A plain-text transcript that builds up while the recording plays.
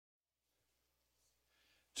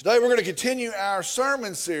Today we're going to continue our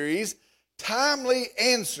sermon series, Timely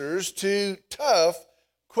Answers to Tough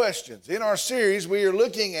Questions. In our series, we are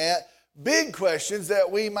looking at big questions that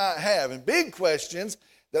we might have, and big questions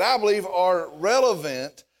that I believe are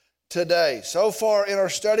relevant today. So far in our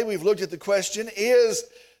study, we've looked at the question, is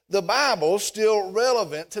the Bible still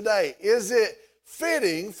relevant today? Is it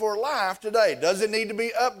fitting for life today? Does it need to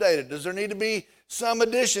be updated? Does there need to be some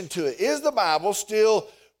addition to it? Is the Bible still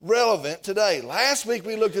relevant today? Last week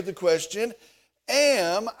we looked at the question,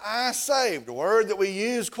 am I saved? A word that we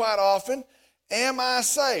use quite often. Am I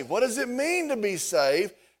saved? What does it mean to be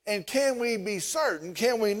saved? And can we be certain,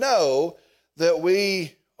 can we know that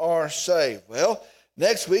we are saved? Well,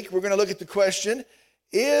 next week we're going to look at the question,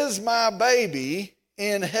 is my baby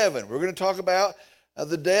in heaven? We're going to talk about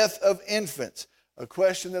the death of infants, a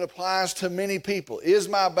question that applies to many people. Is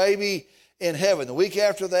my baby in heaven? The week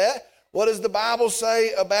after that, what does the Bible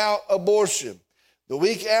say about abortion? The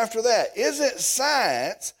week after that, isn't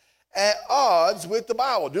science at odds with the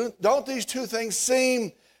Bible? Don't these two things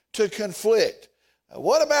seem to conflict?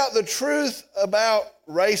 What about the truth about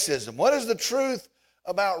racism? What is the truth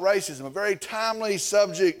about racism? A very timely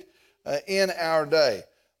subject in our day.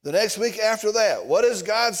 The next week after that, what does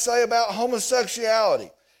God say about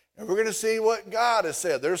homosexuality? And we're going to see what God has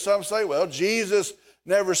said. There's some say, well, Jesus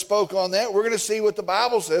never spoke on that. We're going to see what the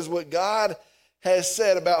Bible says, what God has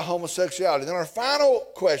said about homosexuality. Then our final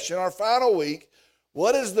question, our final week,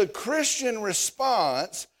 what is the Christian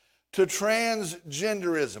response to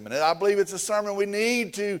transgenderism? And I believe it's a sermon we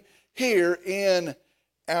need to hear in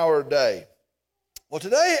our day. Well,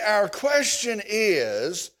 today our question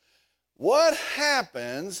is, what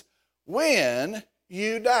happens when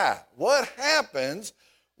you die? What happens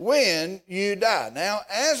when you die? Now,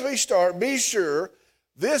 as we start, be sure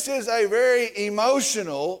this is a very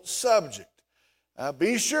emotional subject.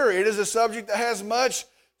 Be sure it is a subject that has much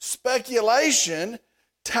speculation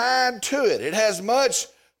tied to it. It has much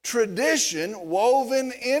tradition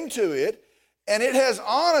woven into it, and it has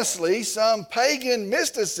honestly some pagan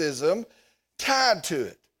mysticism tied to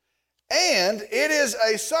it. And it is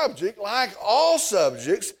a subject, like all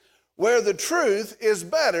subjects, where the truth is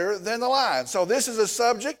better than the lie. So this is a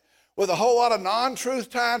subject with a whole lot of non-truth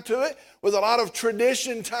tied to it, with a lot of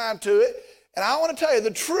tradition tied to it. And I want to tell you,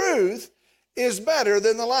 the truth is better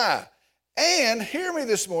than the lie. And hear me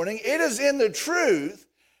this morning, it is in the truth,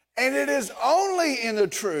 and it is only in the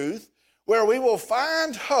truth where we will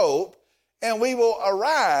find hope and we will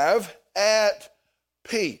arrive at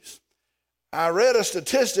peace. I read a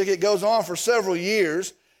statistic, it goes on for several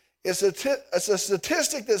years. It's a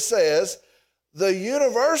statistic that says the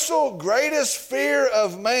universal greatest fear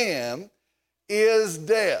of man is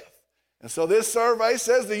death. And so this survey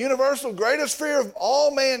says the universal greatest fear of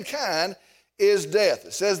all mankind is death.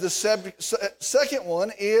 It says the second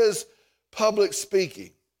one is public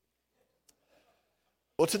speaking.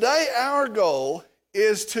 Well, today our goal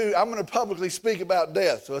is I'm going to publicly speak about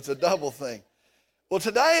death, so it's a double thing. Well,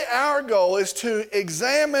 today our goal is to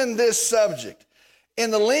examine this subject in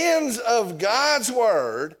the lens of God's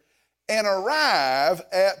Word and arrive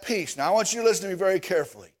at peace. Now, I want you to listen to me very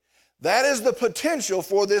carefully. That is the potential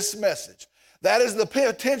for this message. That is the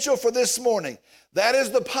potential for this morning. That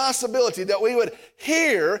is the possibility that we would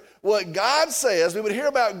hear what God says, we would hear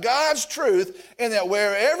about God's truth, and that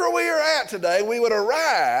wherever we are at today, we would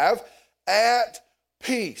arrive at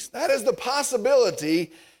peace. That is the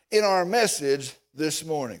possibility in our message this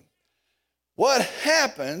morning. What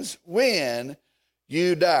happens when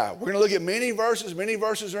you die? We're going to look at many verses. Many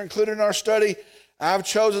verses are included in our study. I've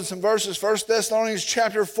chosen some verses, 1 Thessalonians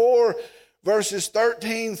chapter 4, verses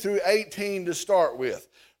 13 through 18 to start with.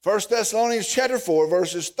 1 Thessalonians chapter 4,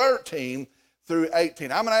 verses 13 through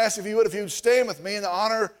 18. I'm going to ask if you would stand with me in the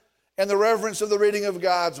honor and the reverence of the reading of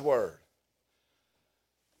God's Word.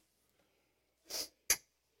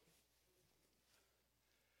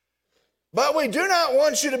 But we do not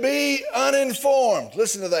want you to be uninformed.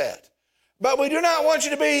 Listen to that. But we do not want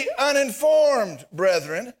you to be uninformed,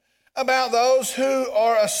 brethren, about those who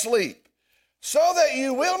are asleep, so that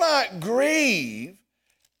you will not grieve,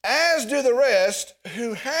 as do the rest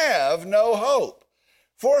who have no hope.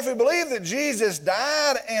 For if we believe that Jesus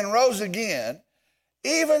died and rose again,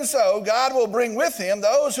 even so God will bring with him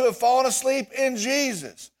those who have fallen asleep in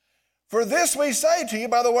Jesus. For this we say to you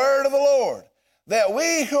by the word of the Lord, that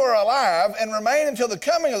we who are alive and remain until the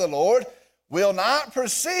coming of the Lord will not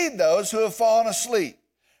precede those who have fallen asleep.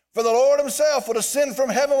 For the Lord himself will descend from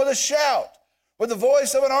heaven with a shout, with the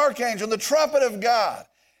voice of an archangel and the trumpet of God,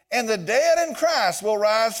 and the dead in Christ will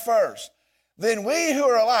rise first. Then we who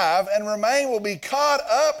are alive and remain will be caught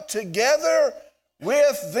up together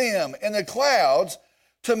with them in the clouds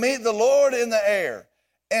to meet the Lord in the air.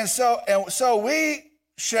 And so we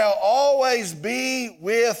shall always be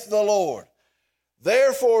with the Lord.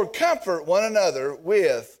 Therefore, comfort one another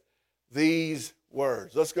with these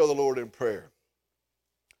words. Let's go to the Lord in prayer.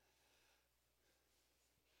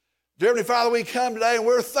 Dear Heavenly Father, we come today and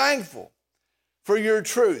we're thankful for your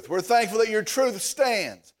truth. We're thankful that your truth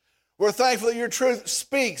stands. We're thankful that your truth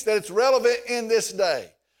speaks, that it's relevant in this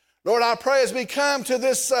day. Lord, I pray as we come to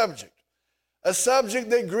this subject, a subject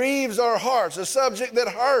that grieves our hearts, a subject that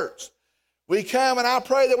hurts, we come and I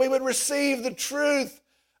pray that we would receive the truth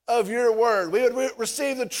of your word. We would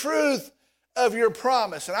receive the truth of your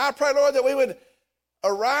promise. And I pray, Lord, that we would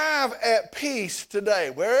arrive at peace today,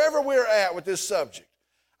 wherever we're at with this subject.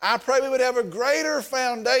 I pray we would have a greater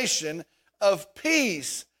foundation of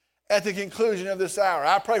peace at the conclusion of this hour.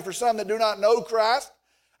 I pray for some that do not know Christ.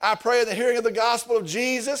 I pray in the hearing of the gospel of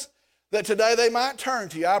Jesus that today they might turn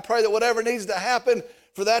to you. I pray that whatever needs to happen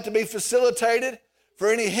for that to be facilitated,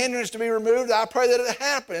 for any hindrance to be removed, I pray that it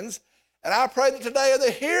happens. And I pray that today in the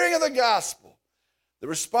hearing of the gospel, the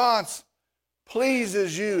response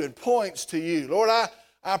pleases you and points to you. Lord,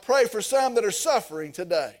 I pray for some that are suffering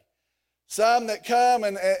today. Some that come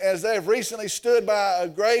and as they have recently stood by a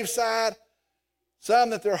graveside, some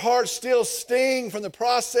that their hearts still sting from the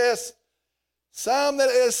process, some that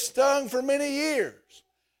it has stung for many years.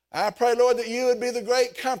 I pray, Lord, that you would be the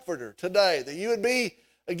great comforter today, that you would be,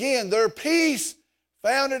 again, their peace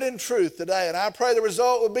founded in truth today. And I pray the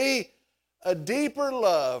result would be a deeper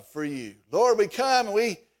love for you. Lord, we come and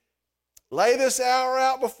we lay this hour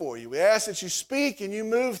out before you. We ask that you speak and you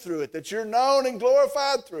move through it, that you're known and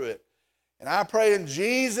glorified through it. And I pray in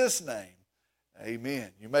Jesus' name,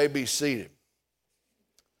 amen. You may be seated.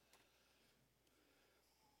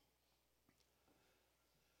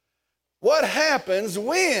 What happens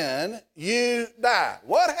when you die?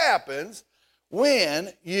 What happens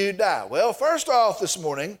when you die? Well, first off this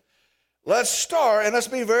morning, let's start and let's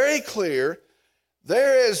be very clear.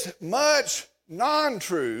 There is much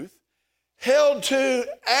non-truth held to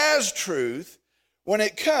as truth when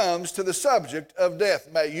it comes to the subject of death.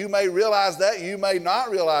 You may realize that, you may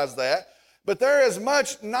not realize that, but there is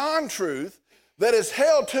much non-truth that is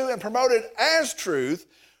held to and promoted as truth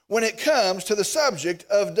when it comes to the subject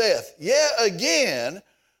of death. Yet again,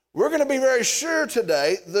 we're going to be very sure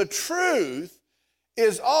today the truth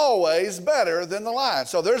is always better than the lie.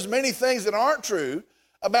 So there's many things that aren't true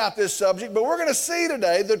about this subject, but we're going to see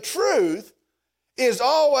today the truth is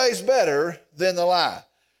always better than the lie.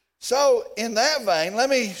 So in that vein, let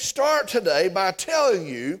me start today by telling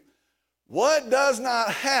you what does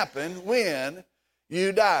not happen when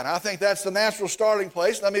you die. And I think that's the natural starting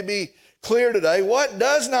place. Let me be clear today. What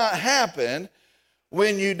does not happen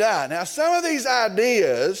when you die? Now, some of these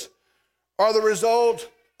ideas are the result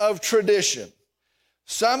of tradition.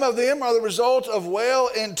 Some of them are the result of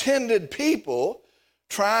well-intended people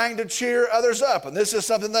trying to cheer others up. And this is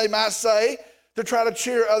something they might say to try to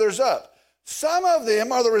cheer others up. Some of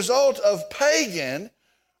them are the result of pagan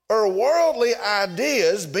or worldly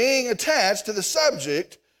ideas being attached to the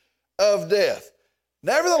subject of death.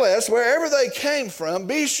 Nevertheless, wherever they came from,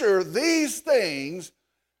 be sure these things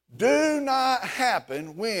do not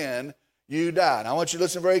happen when you die. Now, I want you to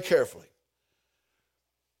listen very carefully.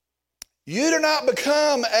 You do not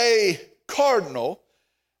become a cardinal,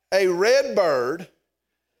 a red bird,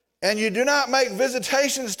 and you do not make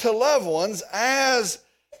visitations to loved ones as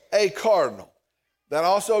a cardinal. That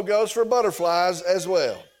also goes for butterflies as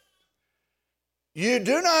well. You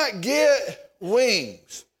do not get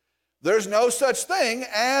wings. There's no such thing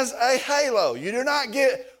as a halo. You do not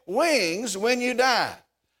get wings when you die.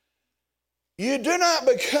 You do not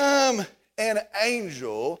become an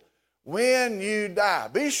angel when you die.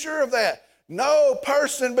 Be sure of that. No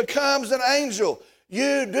person becomes an angel.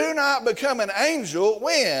 You do not become an angel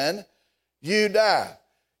when you die.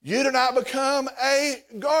 You do not become a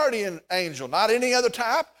guardian angel, not any other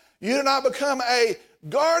type. You do not become a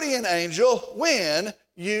guardian angel when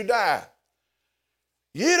you die.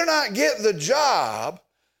 You do not get the job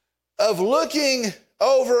of looking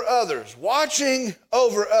over others, watching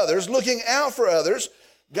over others, looking out for others.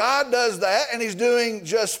 God does that, and he's doing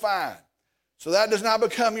just fine. So that does not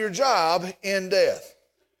become your job in death.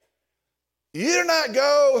 You do not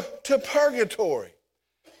go to purgatory.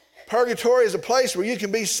 Purgatory is a place where you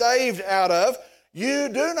can be saved out of. You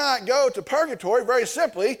do not go to purgatory very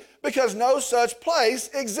simply because no such place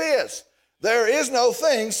exists. There is no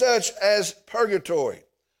thing such as purgatory.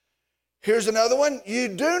 Here's another one. You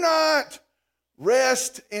do not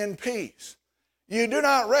rest in peace. You do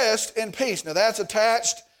not rest in peace. Now that's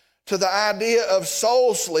attached to the idea of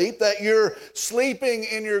soul sleep, that you're sleeping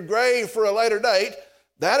in your grave for a later date.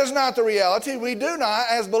 That is not the reality. We do not,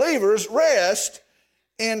 as believers, rest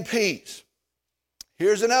in peace.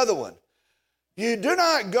 Here's another one. You do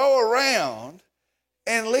not go around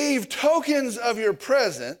and leave tokens of your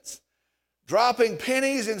presence, dropping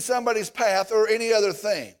pennies in somebody's path or any other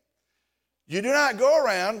thing. You do not go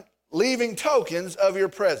around leaving tokens of your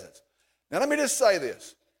presence. Now let me just say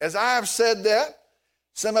this. As I have said that,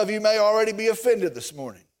 some of you may already be offended this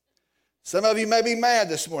morning. Some of you may be mad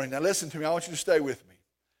this morning. Now listen to me. I want you to stay with me.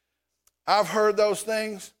 I've heard those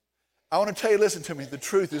things. I want to tell you, listen to me. The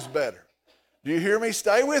truth is better. Do you hear me?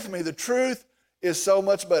 Stay with me. The truth is so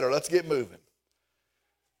much better. Let's get moving.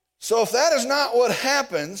 So if that is not what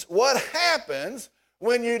happens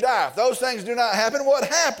when you die? If those things do not happen, what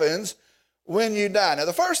happens when you die? Now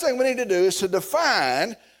the first thing we need to do is to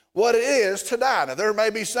define what it is to die. Now there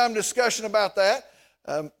may be some discussion about that.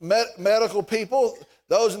 Medical people,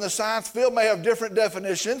 those in the science field may have different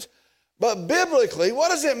definitions. But biblically, what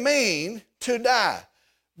does it mean to die?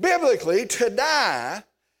 Biblically, to die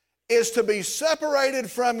is to be separated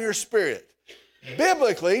from your spirit.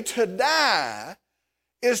 Biblically, to die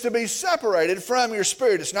is to be separated from your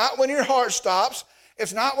spirit. It's not when your heart stops.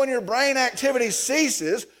 It's not when your brain activity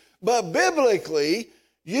ceases. But biblically,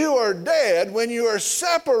 you are dead when you are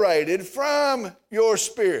separated from your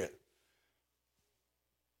spirit.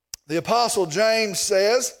 The Apostle James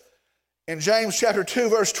says in James chapter 2,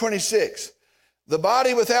 verse 26, the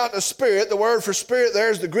body without the spirit, the word for spirit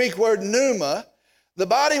there is the Greek word pneuma. The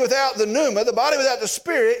body without the pneuma, the body without the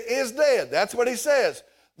spirit is dead. That's what he says.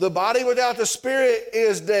 The body without the spirit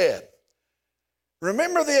is dead.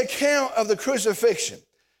 Remember the account of the crucifixion.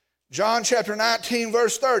 John chapter 19,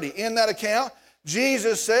 verse 30. In that account,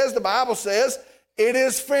 Jesus says, the Bible says, it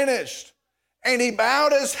is finished. And he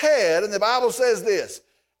bowed his head, and the Bible says this,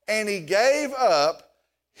 and he gave up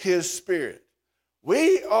his spirit.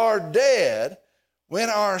 We are dead when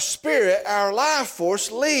our spirit, our life force,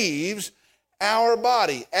 leaves our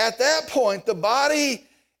body. At that point, the body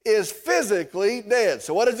is physically dead.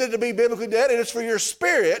 So what is it to be biblically dead? It is for your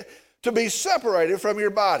spirit to be separated from your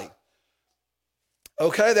body.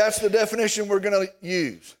 Okay, that's the definition we're going to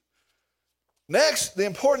use. Next, the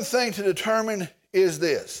important thing to determine is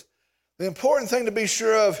this. The important thing to be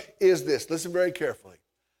sure of is this. Listen very carefully.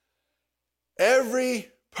 Every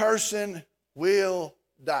person will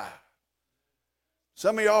die.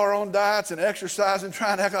 Some of y'all are on diets and exercising,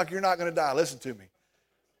 trying to act like you're not going to die. Listen to me.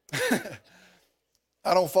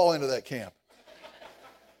 I don't fall into that camp.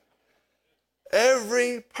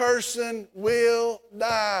 Every person will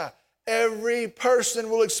die. Every person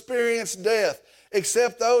will experience death,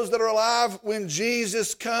 except those that are alive when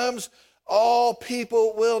Jesus comes. All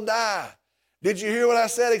people will die. Did you hear what I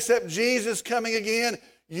said? Except Jesus coming again,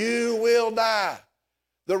 you will die.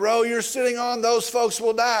 The row you're sitting on, those folks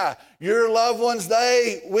will die. Your loved ones,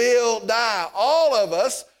 they will die. All of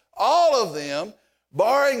us, all of them,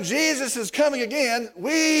 barring Jesus is coming again,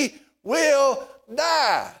 we will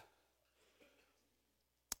die.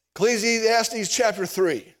 Ecclesiastes chapter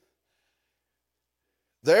 3.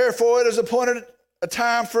 Therefore it is appointed a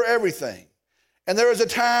time for everything, and there is a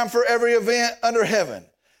time for every event under heaven,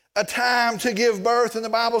 a time to give birth, and the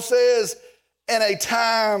Bible says, and a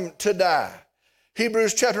time to die.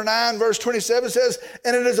 Hebrews chapter 9, verse 27 says,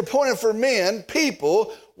 and it is appointed for men,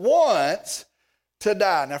 people, once to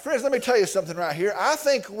die. Now, friends, let me tell you something right here. I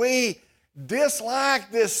think we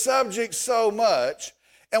dislike this subject so much,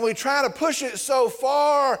 and we try to push it so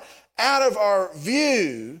far out of our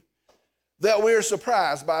view that we're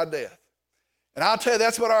surprised by death. And I'll tell you,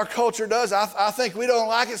 that's what our culture does. I think we don't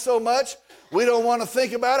like it so much. We don't want to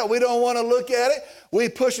think about it. We don't want to look at it. We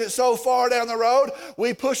push it so far down the road.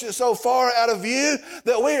 We push it so far out of view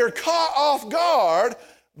that we are caught off guard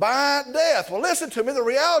by death. Well, listen to me. The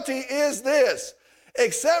reality is this.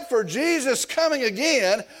 Except for Jesus coming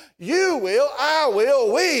again, you will, I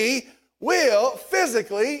will, we will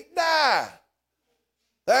physically die.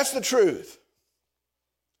 That's the truth.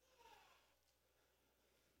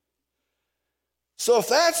 So if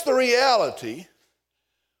that's the reality,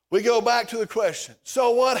 we go back to the question.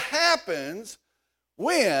 So what happens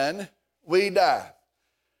when we die?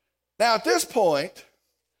 Now at this point,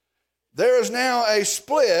 there is now a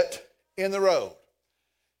split in the road.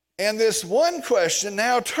 And this one question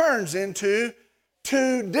now turns into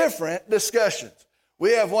two different discussions.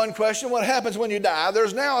 We have one question, what happens when you die?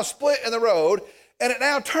 There's now a split in the road, and it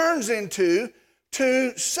now turns into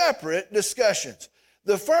two separate discussions.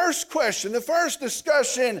 The first question, the first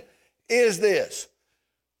discussion is this.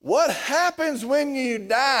 What happens when you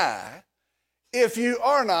die if you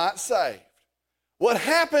are not saved? What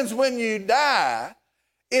happens when you die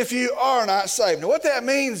if you are not saved? Now what that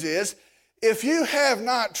means is if you have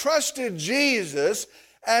not trusted Jesus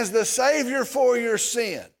as the Savior for your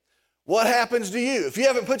sin, what happens to you? If you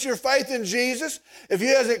haven't put your faith in Jesus, if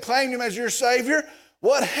you haven't claimed Him as your Savior,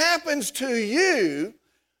 what happens to you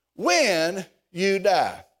when you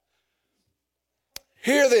die?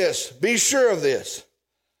 Hear this, be sure of this.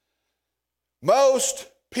 Most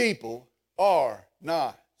people are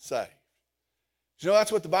not saved. You know,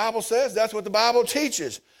 that's what the Bible says. That's what the Bible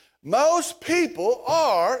teaches. Most people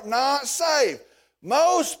are not saved.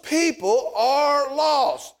 Most people are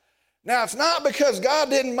lost. Now, it's not because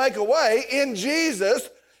God didn't make a way. In Jesus,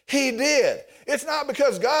 He did. It's not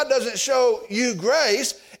because God doesn't show you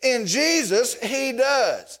grace. In Jesus, He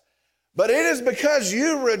does. But it is because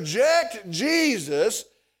you reject Jesus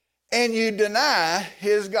and you deny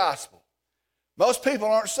His gospel. Most people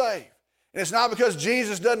aren't saved. And it's not because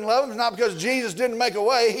Jesus doesn't love them. It's not because Jesus didn't make a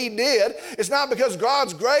way. He did. It's not because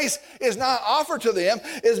God's grace is not offered to them.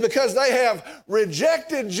 It's because they have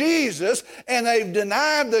rejected Jesus and they've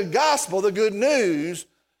denied the gospel, the good news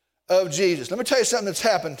of Jesus. Let me tell you something that's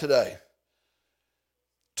happened today.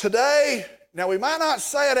 Today, now we might not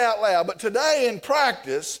say it out loud, but today in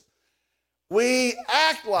practice, we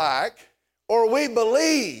act like or we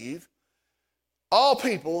believe all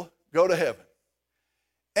people go to heaven.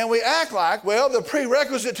 And we act like, well, the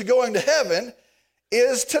prerequisite to going to heaven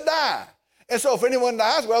is to die. And so if anyone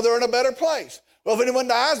dies, well, they're in a better place. Well, if anyone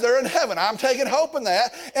dies, they're in heaven. I'm taking hope in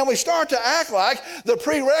that. And we start to act like the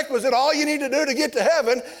prerequisite, all you need to do to get to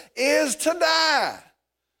heaven is to die.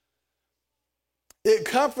 It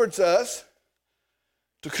comforts us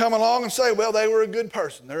to come along and say, well, they were a good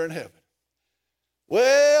person. They're in heaven.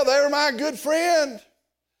 Well, they were my good friend.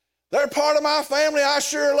 They're part of my family. I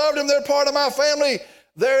sure loved them. They're part of my family.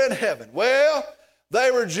 They're in heaven. Well,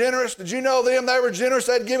 they were generous. Did you know them? They were generous.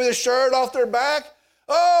 They'd give you the shirt off their back.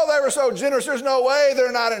 Oh, they were so generous. There's no way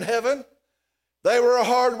they're not in heaven. They were a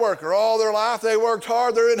hard worker all their life. They worked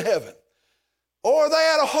hard. They're in heaven. Or they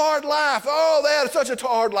had a hard life. Oh, they had such a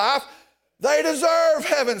hard life. They deserve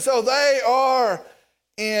heaven, so they are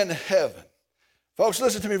in heaven. Folks,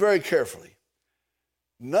 listen to me very carefully.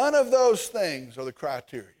 None of those things are the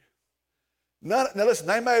criteria. Now listen,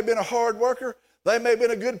 they may have been a hard worker. They may have been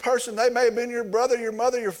a good person. They may have been your brother, your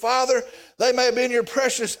mother, your father. They may have been your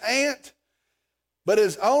precious aunt. But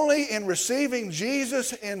it's only in receiving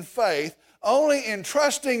Jesus in faith, only in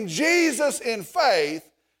trusting Jesus in faith,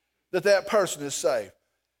 that that person is saved.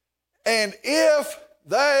 And if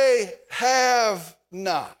they have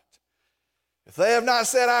not, if they have not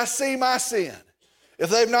said, I see my sin, if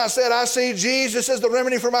they've not said, I see Jesus as the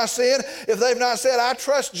remedy for my sin, if they've not said, I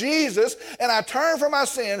trust Jesus and I turn from my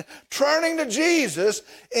sin, turning to Jesus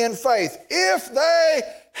in faith, if they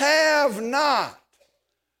have not,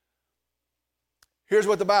 here's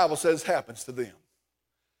what the Bible says happens to them.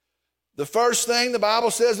 The first thing the Bible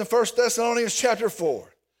says in 1 Thessalonians chapter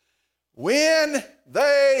 4, when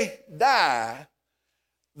they die,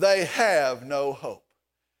 they have no hope.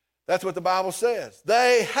 That's what the Bible says.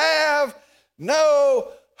 They have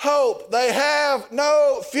no hope. They have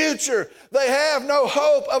no future. They have no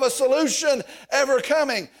hope of a solution ever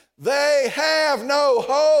coming. They have no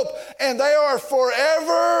hope, and they are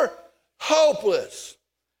forever hopeless.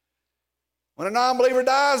 When a non-believer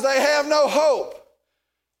dies, they have no hope.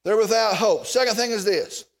 They're without hope. Second thing is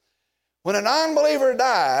this. When a non-believer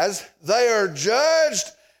dies, they are judged,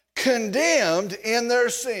 condemned in their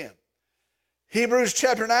sin. Hebrews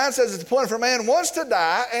chapter 9 says it's appointed for man once to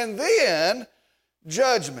die and then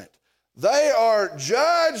judgment. They are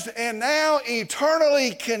judged and now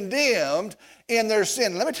eternally condemned in their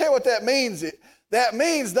sin. Let me tell you what that means. That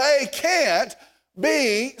means they can't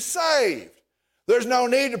be saved. There's no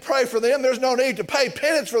need to pray for them. There's no need to pay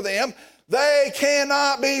penance for them. They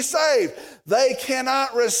cannot be saved. They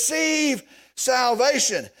cannot receive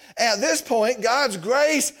salvation. At this point, God's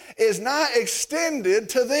grace is not extended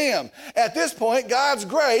to them. At this point, God's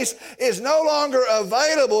grace is no longer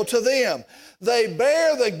available to them. They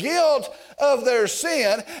bear the guilt of their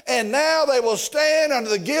sin, and now they will stand under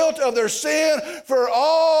the guilt of their sin for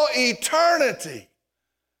all eternity.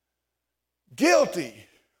 Guilty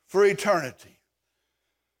for eternity.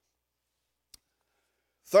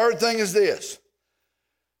 Third thing is this.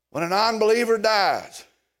 When a non-believer dies,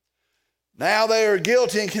 now they are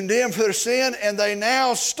guilty and condemned for their sin, and they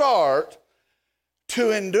now start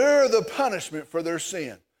to endure the punishment for their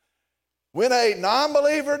sin. When a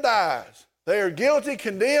non-believer dies, they are guilty,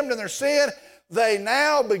 condemned in their sin. They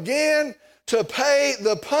now begin to pay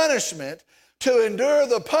the punishment, to endure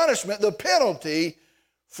the punishment, the penalty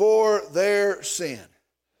for their sin.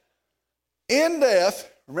 In death,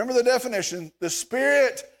 remember the definition, the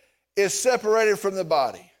spirit is separated from the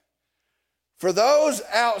body. For those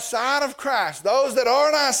outside of Christ, those that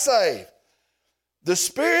are not saved, the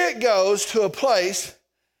Spirit goes to a place.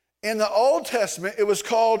 In the Old Testament, it was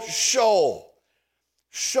called Sheol.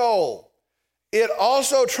 Sheol. It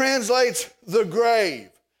also translates the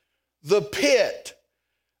grave, the pit,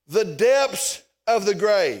 the depths of the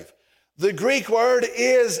grave. The Greek word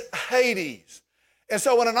is Hades. And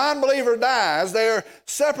so when an unbeliever dies, they're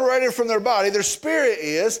separated from their body, their spirit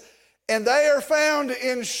is, and they are found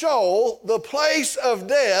in Sheol, the place of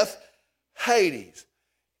death, Hades.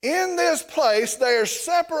 In this place, they are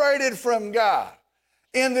separated from God.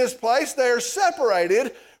 In this place, they are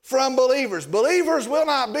separated from believers. Believers will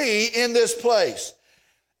not be in this place.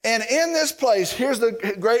 And in this place, here's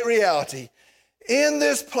the great reality. In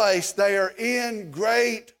this place, they are in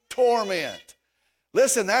great torment.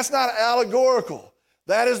 Listen, that's not allegorical.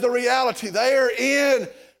 That is the reality. They are in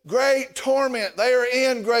great torment. They are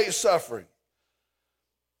in great suffering.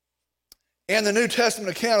 In the New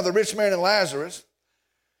Testament account of the rich man and Lazarus,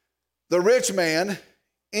 the rich man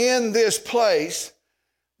in this place,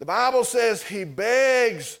 the Bible says he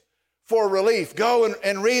begs for relief. Go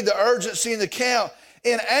and read the urgency in the account.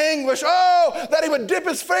 In anguish, oh, that he would dip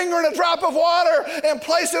his finger in a drop of water and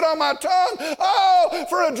place it on my tongue. Oh,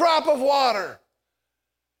 for a drop of water.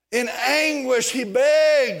 In anguish, he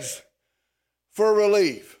begs for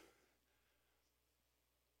relief.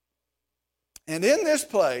 And in this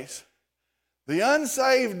place, the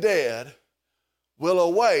unsaved dead will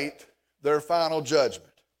await their final judgment.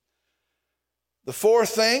 The fourth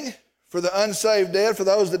thing for the unsaved dead, for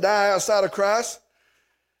those that die outside of Christ,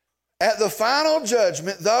 at the final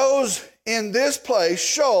judgment, those in this place,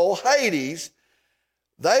 Sheol, Hades,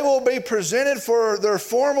 they will be presented for their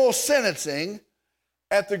formal sentencing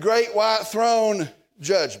at the great white throne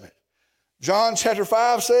judgment. John chapter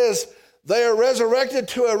 5 says, they are resurrected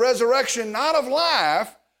to a resurrection not of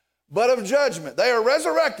life, but of judgment. They are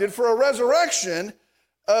resurrected for a resurrection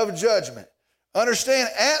of judgment. Understand,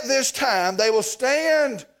 at this time, they will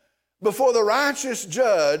stand before the righteous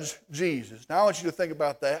judge, Jesus. Now, I want you to think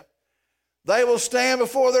about that. They will stand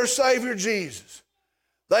before their Savior, Jesus.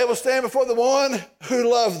 They will stand before the one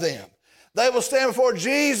who loved them. They will stand before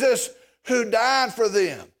Jesus who died for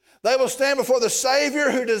them. They will stand before the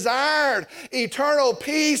Savior who desired eternal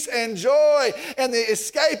peace and joy and the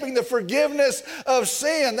escaping the forgiveness of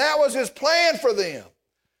sin. That was his plan for them.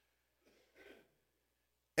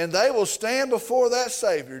 And they will stand before that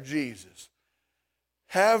Savior, Jesus,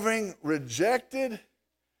 having rejected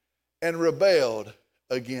and rebelled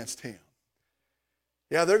against him.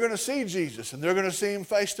 Yeah, they're going to see Jesus and they're going to see him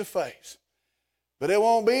face to face. But it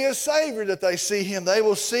won't be as Savior that they see him. They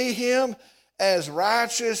will see him as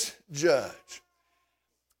righteous judge.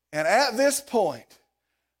 And at this point,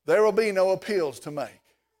 there will be no appeals to make.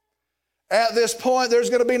 At this point, there's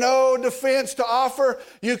going to be no defense to offer.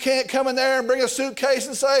 You can't come in there and bring a suitcase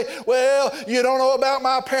and say, well, you don't know about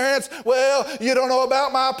my parents. Well, you don't know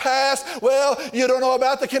about my past. Well, you don't know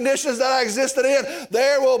about the conditions that I existed in.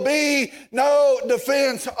 There will be no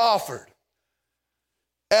defense offered.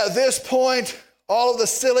 At this point, all of the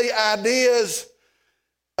silly ideas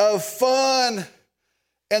of fun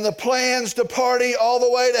and the plans to party all the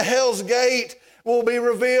way to Hell's Gate will be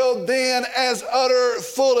revealed then as utter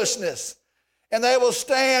foolishness. And they will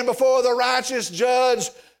stand before the righteous judge,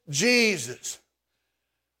 Jesus.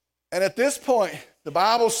 And at this point, the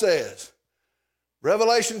Bible says,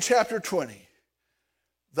 Revelation chapter 20,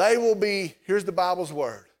 they will be, here's the Bible's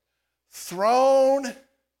word, thrown,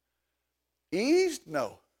 eased?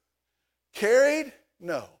 No. Carried?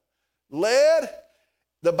 No. Led?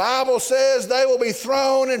 The Bible says they will be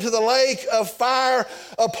thrown into the lake of fire,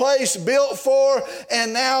 a place built for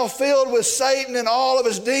and now filled with Satan and all of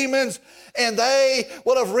his demons, and they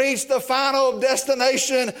will have reached the final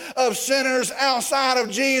destination of sinners outside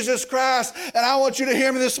of Jesus Christ. And I want you to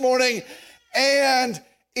hear me this morning, and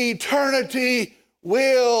eternity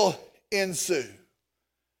will ensue.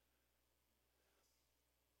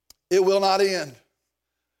 It will not end.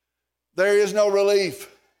 There is no relief.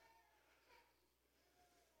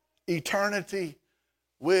 Eternity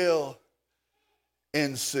will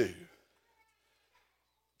ensue.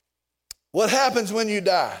 What happens when you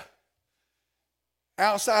die?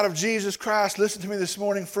 Outside of Jesus Christ, listen to me this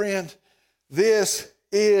morning, friend. This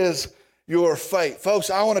is your fate. Folks,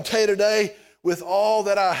 I want to tell you today, with all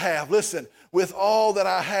that I have, listen, with all that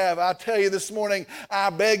I have, I tell you this morning,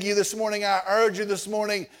 I beg you this morning, I urge you this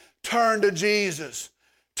morning, turn to Jesus.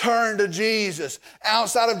 Turn to Jesus.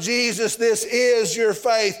 Outside of Jesus, this is your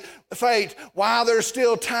fate. While there's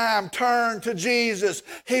still time, turn to Jesus.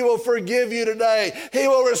 He will forgive you today. He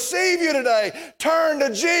will receive you today. Turn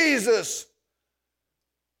to Jesus.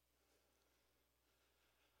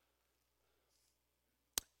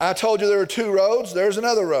 I told you there were two roads. There's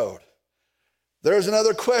another road. There's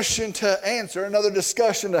another question to answer, another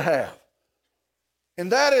discussion to have.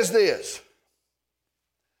 And that is this.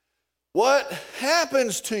 What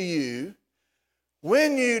happens to you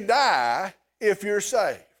when you die if you're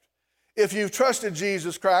saved? If you've trusted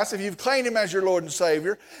Jesus Christ, if you've claimed Him as your Lord and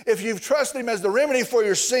Savior, if you've trusted Him as the remedy for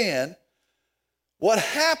your sin, what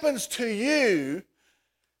happens to you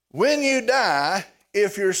when you die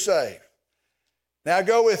if you're saved? Now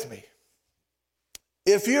go with me.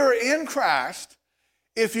 If you're in Christ,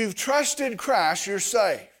 if you've trusted Christ, you're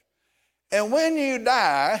saved. And when you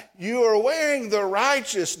die, you are wearing the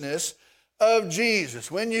righteousness of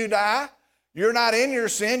Jesus. When you die, you're not in your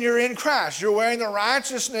sin, you're in Christ. You're wearing the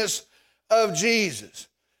righteousness of Jesus.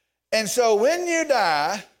 And so when you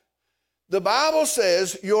die, the Bible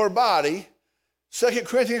says your body, 2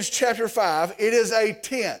 Corinthians chapter 5, it is a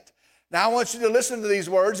tent. Now I want you to listen to these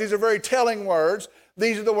words. These are very telling words.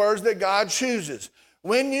 These are the words that God chooses.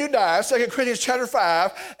 When you die, 2 Corinthians chapter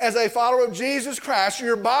 5, as a follower of Jesus Christ,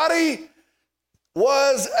 your body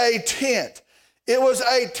was a tent. It was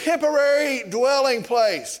a temporary dwelling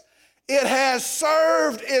place. It has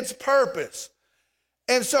served its purpose.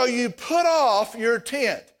 And so you put off your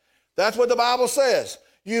tent. That's what the Bible says.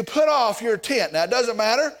 You put off your tent. Now, it doesn't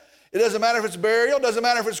matter. It doesn't matter if it's burial. It doesn't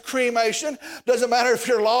matter if it's cremation. It doesn't matter if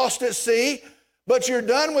you're lost at sea. But you're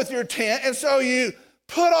done with your tent, and so you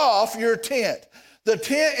put off your tent. The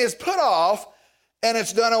tent is put off, and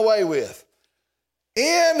it's done away with.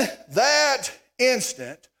 In that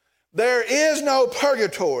instant, there is no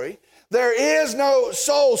purgatory. There is no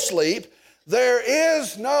soul sleep. There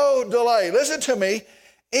is no delay. Listen to me.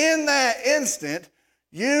 In that instant,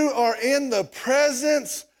 you are in the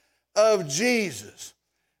presence of Jesus.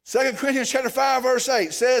 2 Corinthians chapter 5, verse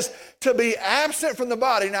 8 says, to be absent from the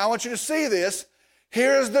body. Now, I want you to see this.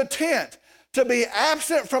 Here's the tent. To be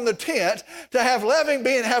absent from the tent, to having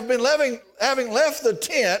left the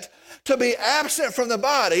tent, to be absent from the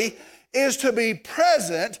body is to be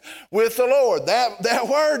present with the Lord. That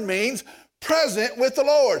word means present with the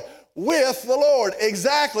Lord. With the Lord.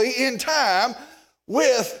 Exactly in time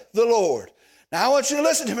with the Lord. Now I want you to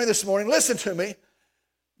listen to me this morning. Listen to me.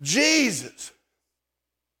 Jesus,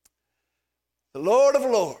 the Lord of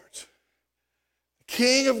Lords,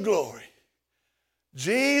 King of glory,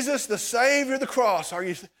 Jesus, the Savior of the cross. Are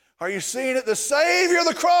you seeing it? The Savior of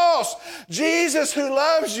the cross. Jesus who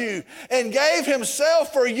loves you and gave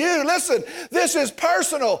Himself for you. Listen, this is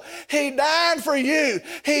personal. He died for you.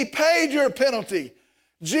 He paid your penalty.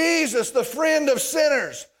 Jesus, the friend of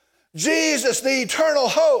sinners. Jesus, the eternal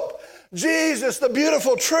hope. Jesus, the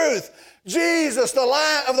beautiful truth. Jesus, the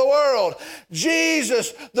light of the world.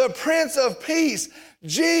 Jesus, the Prince of Peace.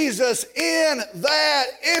 Jesus, in that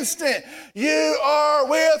instant, you are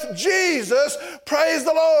with Jesus. Praise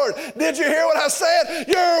the Lord. Did you hear what I said?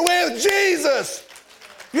 You're with Jesus.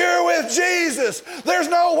 You're with Jesus. There's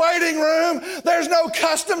no waiting room. There's no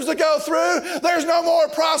customs to go through. There's no more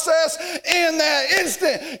process. In that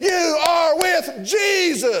instant, you are with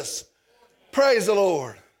Jesus. Praise the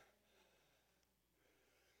Lord.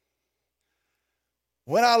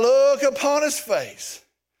 When I look upon His face,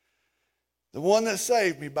 the one that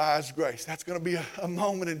saved me by His grace, that's going to be a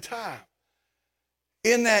moment in time.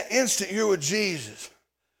 In that instant, you're with Jesus.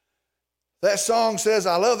 That song says,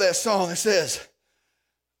 I love that song. It says,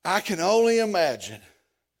 I can only imagine.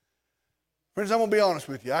 Friends, I'm going to be honest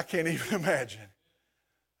with you. I can't even imagine.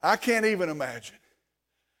 I can't even imagine.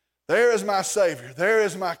 There is my Savior. There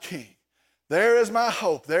is my King. There is my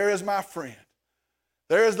hope. There is my friend.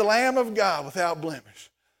 There is the Lamb of God without blemish.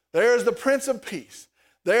 There is the Prince of Peace.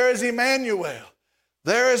 There is Emmanuel.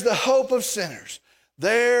 There is the hope of sinners.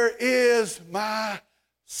 There is my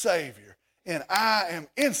Savior. And I am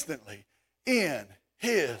instantly in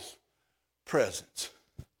His presence.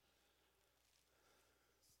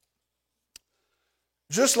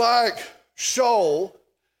 Just like Sheol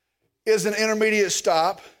is an intermediate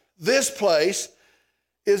stop, this place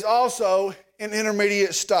is also an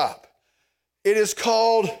intermediate stop. It is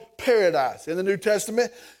called paradise. In the New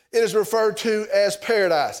Testament, it is referred to as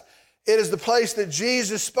paradise. It is the place that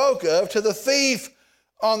Jesus spoke of to the thief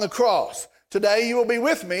on the cross. Today you will be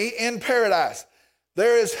with me in paradise.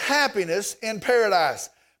 There is happiness in paradise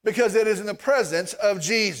because it is in the presence of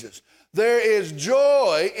Jesus. There is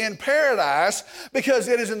joy in paradise because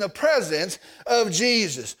it is in the presence of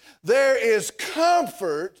Jesus. There is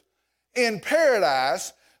comfort in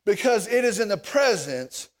paradise because it is in the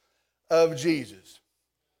presence of Jesus.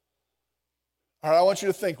 All right, I want you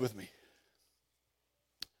to think with me.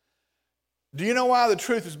 Do you know why the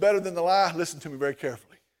truth is better than the lie? Listen to me very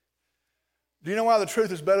carefully. Do you know why the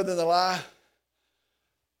truth is better than the lie?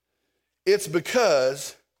 It's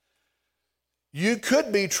because you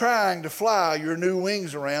could be trying to fly your new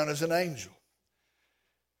wings around as an angel.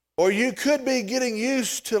 Or you could be getting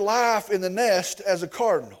used to life in the nest as a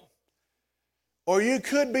cardinal. Or you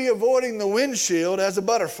could be avoiding the windshield as a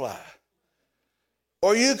butterfly.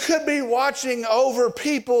 Or you could be watching over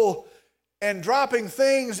people and dropping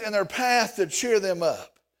things in their path to cheer them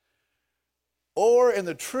up. Or in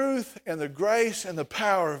the truth and the grace and the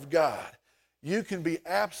power of God, you can be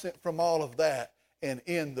absent from all of that and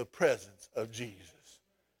in the presence of Jesus.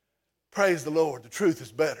 Praise the Lord. The truth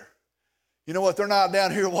is better. You know what? They're not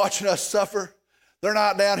down here watching us suffer. They're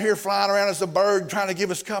not down here flying around as a bird trying to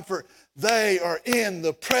give us comfort. They are in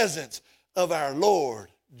the presence of our Lord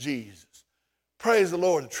Jesus. Praise the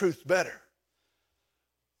Lord. The truth's better.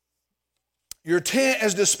 Your tent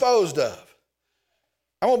is disposed of.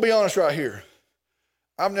 I'm going to be honest right here.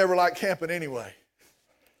 I've never liked camping anyway.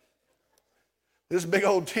 This big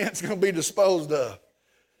old tent's going to be disposed of.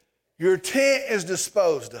 Your tent is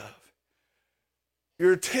disposed of.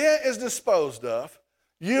 Your tent is disposed of.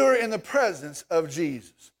 You're in the presence of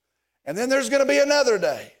Jesus. And then there's going to be another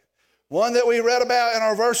day, one that we read about in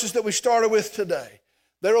our verses that we started with today.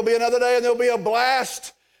 There will be another day and there will be a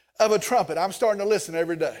blast of a trumpet. I'm starting to listen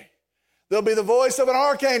every day. There'll be the voice of an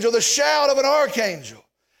archangel, the shout of an archangel.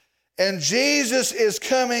 And Jesus is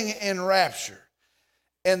coming in rapture.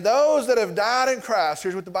 And those that have died in Christ,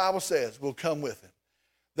 here's what the Bible says, will come with him.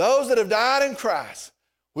 Those that have died in Christ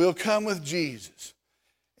will come with Jesus.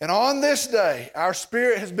 And on this day, our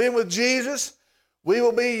spirit has been with Jesus. We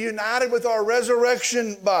will be united with our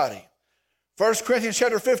resurrection body. 1 Corinthians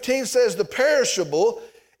chapter 15 says the perishable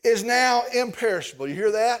is now imperishable. You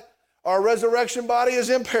hear that? Our resurrection body is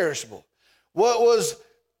imperishable. What was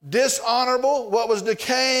dishonorable, what was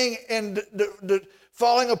decaying and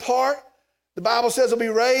falling apart, the Bible says will be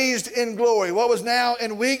raised in glory. What was now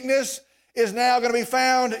in weakness is now going to be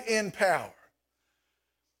found in power.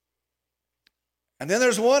 And then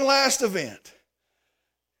there's one last event,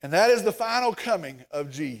 and that is the final coming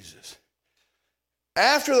of Jesus.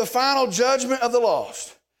 After the final judgment of the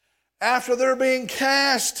lost, after they're being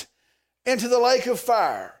cast into the lake of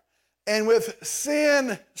fire, and with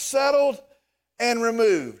sin settled and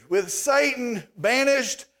removed, with Satan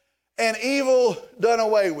banished and evil done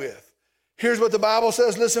away with, here's what the Bible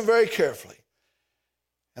says. Listen very carefully.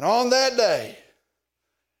 And on that day,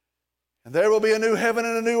 and there will be a new heaven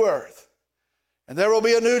and a new earth. And there will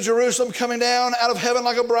be a new Jerusalem coming down out of heaven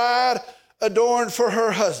like a bride adorned for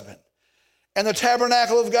her husband. And the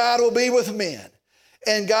tabernacle of God will be with men.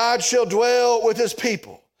 And God shall dwell with his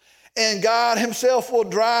people. And God himself will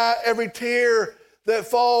dry every tear that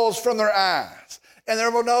falls from their eyes. And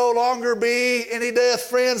there will no longer be any death.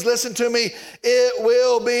 Friends, listen to me. It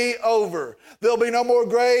will be over. There'll be no more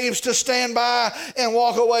graves to stand by and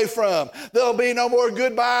walk away from. There'll be no more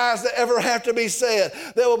goodbyes that ever have to be said.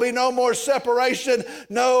 There will be no more separation,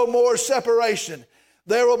 no more separation.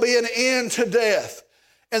 There will be an end to death.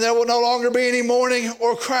 And there will no longer be any mourning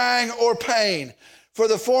or crying or pain. For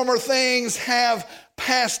the former things have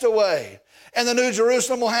passed away. And the New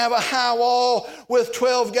Jerusalem will have a high wall with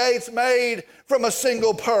 12 gates made from a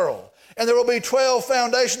single pearl. And there will be 12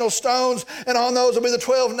 foundational stones, and on those will be the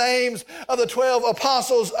 12 names of the 12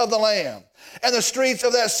 apostles of the Lamb. And the streets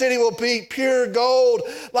of that city will be pure gold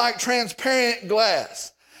like transparent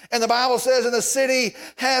glass. And the Bible says, and the city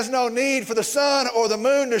has no need for the sun or the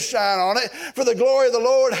moon to shine on it, for the glory of the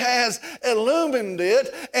Lord has illumined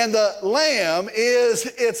it, and the Lamb is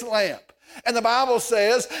its lamp. And the Bible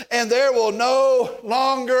says, and there will no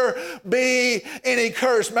longer be any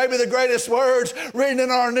curse. Maybe the greatest words written in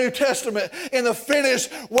our New Testament. In the finished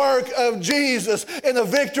work of Jesus, in the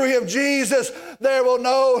victory of Jesus, there will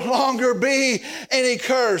no longer be any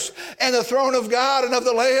curse. And the throne of God and of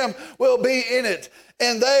the Lamb will be in it.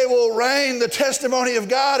 And they will reign. The testimony of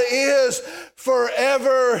God is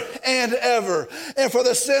forever and ever. And for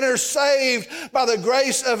the sinner saved by the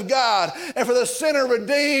grace of God, and for the sinner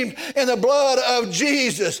redeemed in the blood of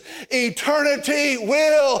Jesus, eternity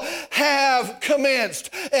will have commenced.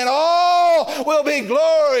 And all will be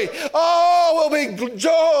glory, all will be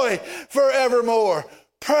joy forevermore.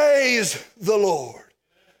 Praise the Lord.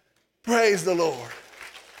 Praise the Lord.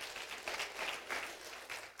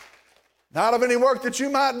 Not of any work that you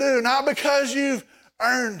might do, not because you've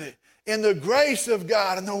earned it. In the grace of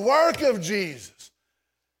God and the work of Jesus,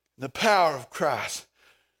 the power of Christ.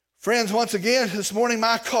 Friends, once again, this morning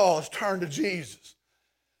my call is turn to Jesus.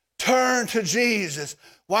 Turn to Jesus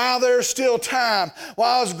while there's still time,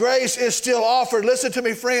 while his grace is still offered. Listen to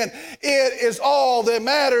me, friend. It is all that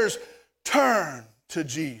matters. Turn to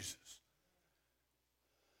Jesus.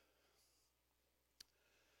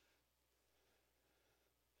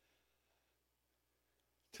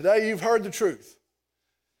 Today you've heard the truth.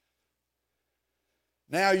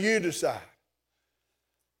 Now you decide.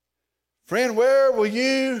 Friend, where will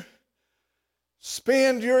you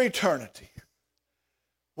spend your eternity?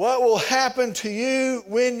 What will happen to you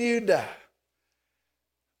when you die?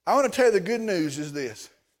 I want to tell you the good news is this.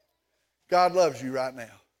 God loves you right now.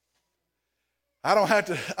 I don't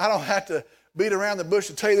have to beat around the bush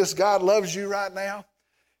to tell you this. God loves you right now.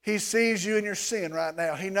 He sees you in your sin right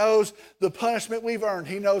now. He knows the punishment we've earned.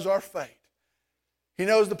 He knows our fate. He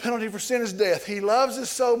knows the penalty for sin is death. He loves us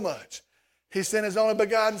so much. He sent his only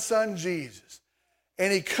begotten Son, Jesus.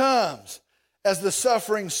 And he comes as the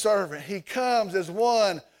suffering servant. He comes as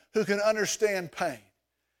one who can understand pain.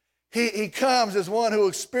 He comes as one who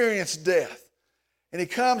experienced death. And he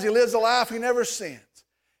comes, he lives a life he never sins.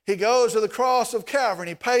 He goes to the cross of Calvary and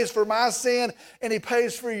he pays for my sin and he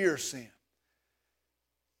pays for your sin.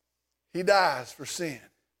 He dies for sin.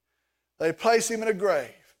 They place him in a grave.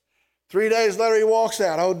 3 days later he walks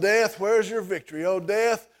out. Oh, death, where's your victory? Oh,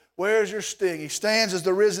 death, where's your sting? He stands as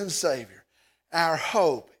the risen Savior. Our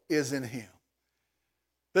hope is in him.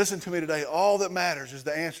 Listen to me today. All that matters is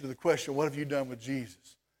the answer to the question, what have you done with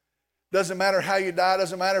Jesus? Doesn't matter how you die.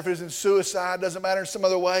 Doesn't matter if it's in suicide. Doesn't matter in some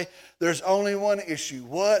other way. There's only one issue.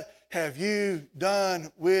 What have you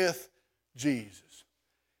done with Jesus?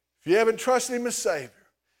 If you haven't trusted him as Savior,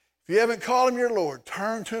 if you haven't called him your Lord,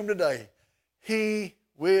 turn to him today. He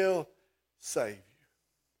will save you.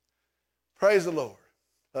 Praise the Lord.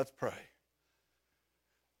 Let's pray.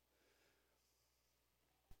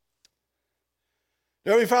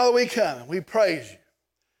 Heavenly Father, we come and we praise you.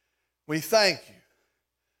 We thank you.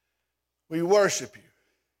 We worship you.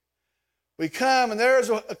 We come and there's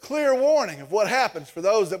a clear warning of what happens for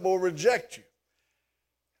those that will reject you.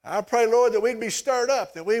 I pray, Lord, that we'd be stirred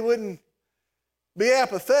up, that we wouldn't be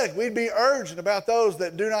apathetic. We'd be urgent about those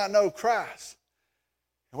that do not know Christ.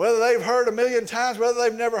 And whether they've heard a million times, whether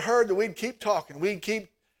they've never heard, that we'd keep talking, we'd keep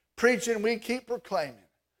preaching, we'd keep proclaiming.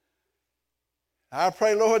 I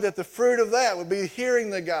pray, Lord, that the fruit of that would be hearing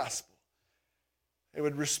the gospel. They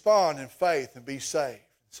would respond in faith and be saved.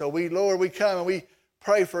 So Lord, we come and we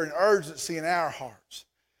pray for an urgency in our hearts.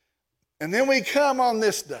 And then we come on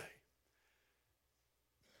this day.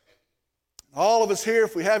 All of us here,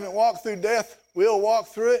 if we haven't walked through death, we'll walk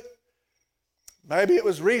through it. Maybe it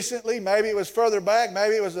was recently, maybe it was further back,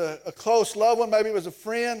 maybe it was a close loved one, maybe it was a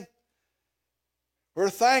friend. We're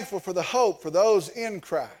thankful for the hope for those in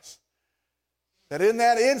Christ. That in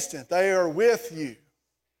that instant they are with you.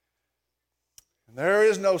 And there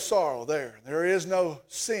is no sorrow there. There is no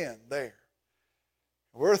sin there.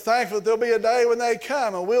 We're thankful that there'll be a day when they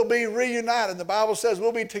come and we'll be reunited. The Bible says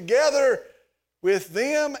we'll be together with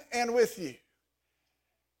them and with you.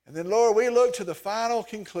 And then, Lord, we look to the final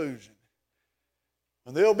conclusion.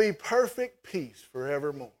 And there'll be perfect peace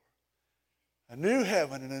forevermore. A new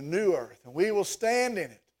heaven and a new earth. And we will stand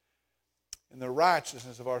in it in the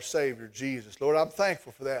righteousness of our Savior, Jesus. Lord, I'm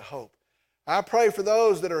thankful for that hope. I pray for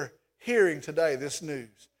those that are hearing today this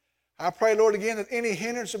news. I pray, Lord, again, that any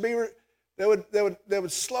hindrance would be, that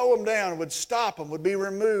would slow them down, would stop them, would be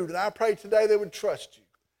removed. And I pray today they would trust you.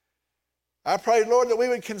 I pray, Lord, that we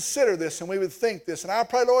would consider this and we would think this. And I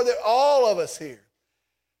pray, Lord, that all of us here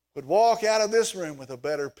would walk out of this room with a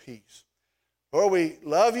better peace. Lord, we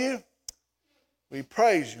love you, we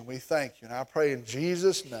praise you, and we thank you. And I pray in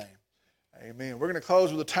Jesus' name, amen. We're going to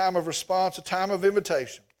close with a time of response, a time of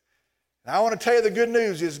invitation. And I want to tell you the good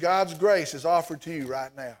news is God's grace is offered to you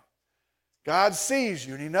right now. God sees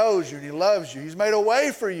you and he knows you and he loves you. He's made a way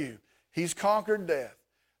for you. He's conquered death.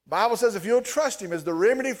 The Bible says if you'll trust him as the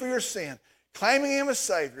remedy for your sin, claiming him as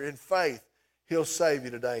Savior in faith, he'll save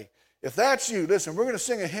you today. If that's you, listen, we're going to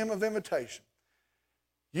sing a hymn of invitation.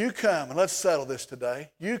 You come and let's settle this today.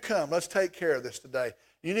 You come, let's take care of this today.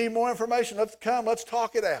 You need more information? Let's come, let's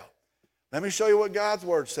talk it out. Let me show you what God's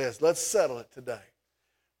word says. Let's settle it today.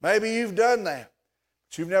 Maybe you've done that,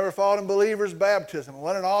 but you've never fought in believer's baptism.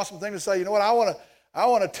 What an awesome thing to say, you know what, I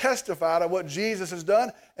want to testify to what Jesus has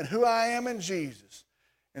done and who I am in Jesus.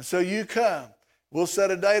 And so you come. We'll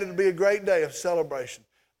set a date. It'll be a great day of celebration.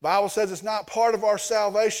 The Bible says it's not part of our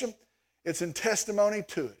salvation. It's in testimony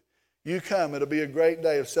to it. You come. It'll be a great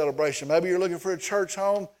day of celebration. Maybe you're looking for a church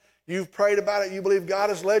home. You've prayed about it. You believe God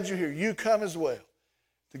has led you here. You come as well.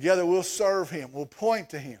 Together we'll serve him. We'll point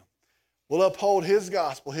to him. We'll uphold his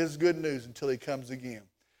gospel, his good news until he comes again.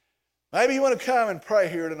 Maybe you want to come and pray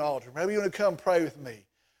here at an altar. Maybe you want to come pray with me.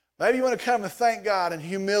 Maybe you want to come and thank God in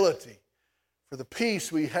humility for the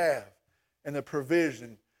peace we have and the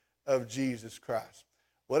provision of Jesus Christ.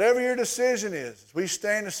 Whatever your decision is, as we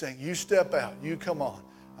stand and sing, you step out, you come on.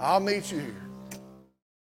 I'll meet you here.